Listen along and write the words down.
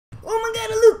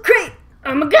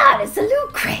Oh my god, it's a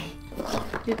loot crate!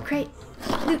 Loot crate.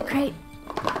 Loot crate.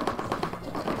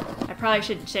 I probably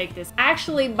shouldn't shake this. I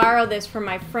actually borrowed this from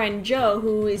my friend Joe,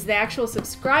 who is the actual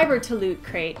subscriber to Loot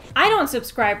Crate. I don't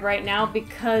subscribe right now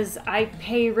because I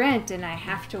pay rent and I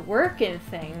have to work and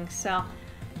things, so...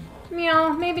 You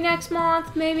know, maybe next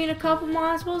month, maybe in a couple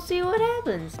months, we'll see what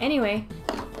happens. Anyway,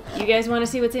 you guys want to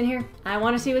see what's in here? I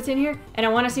want to see what's in here, and I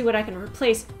want to see what I can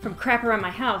replace from crap around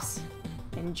my house.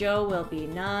 And Joe will be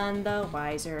none the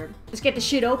wiser. Let's get the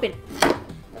shit open.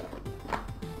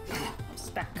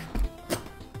 Stuck.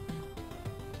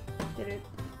 Did it?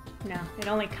 No, it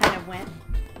only kind of went.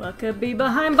 What could be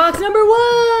behind box number 1?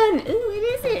 Ooh,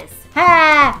 what is this?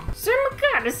 Ha! Oh my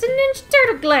god, it's a Ninja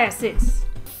Turtle glasses.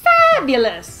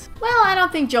 Fabulous! Well, I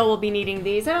don't think Joe will be needing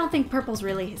these. I don't think purple's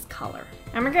really his color.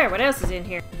 Oh my god, what else is in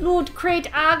here? Loot Crate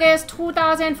August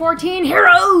 2014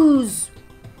 Heroes!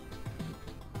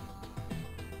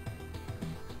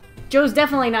 Joe's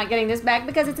definitely not getting this back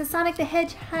because it's a Sonic the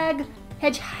Hedgehog...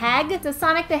 It's a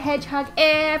Sonic the Hedgehog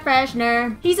air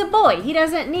freshener. He's a boy. He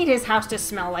doesn't need his house to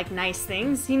smell like nice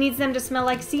things. He needs them to smell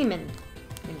like semen.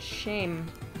 And shame.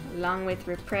 Along with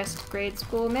repressed grade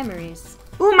school memories.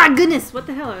 Oh my goodness! What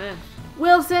the hell are they?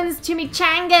 Wilson's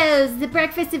Chimichangas, the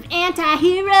breakfast of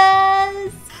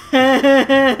anti-heroes!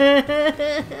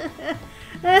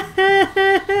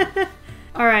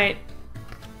 Alright.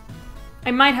 I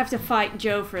might have to fight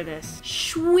Joe for this.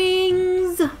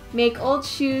 Swings! Make old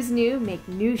shoes new, make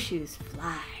new shoes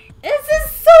fly. This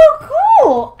is so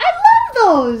cool! I love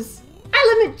those! I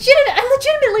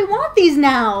legitimately want these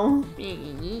now!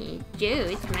 Joe,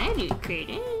 it's my Loot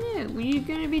Crate. When you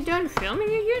gonna be done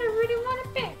filming? You're gonna really want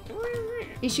it back.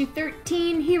 Issue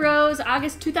 13, Heroes,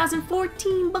 August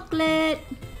 2014 booklet.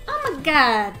 Oh my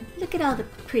god, look at all the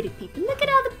pretty people. Look at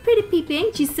all the pretty people,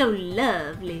 ain't you so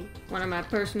lovely? One of my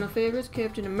personal favorites,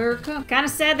 Captain America. Kinda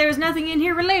sad there's nothing in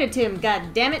here related to him,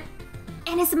 god damn it.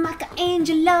 And it's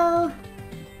Michelangelo.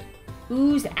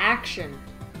 Ooze action.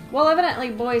 Well,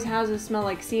 evidently boys' houses smell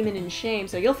like semen and shame,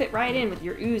 so you'll fit right in with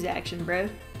your ooze action, bro.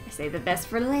 I say the best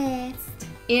for last.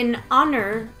 In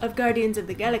honor of Guardians of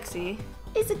the Galaxy,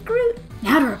 is a Groot.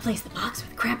 Now to replace the box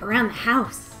with crap around the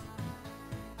house.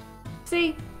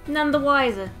 See? None the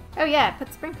wiser. Oh yeah,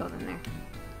 put sprinkles in there.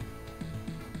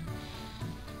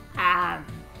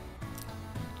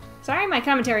 Sorry my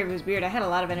commentary was weird. I had a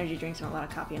lot of energy drinks and a lot of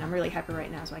coffee and I'm really hyper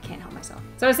right now so I can't help myself.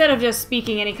 So instead of just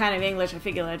speaking any kind of English, I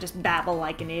figured I'd just babble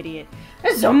like an idiot.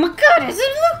 Oh my god, it's a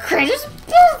Loot Crate.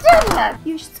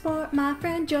 You should support my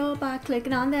friend Joe by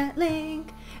clicking on that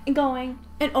link and going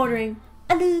and ordering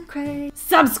a Loot Crate.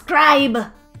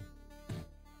 Subscribe!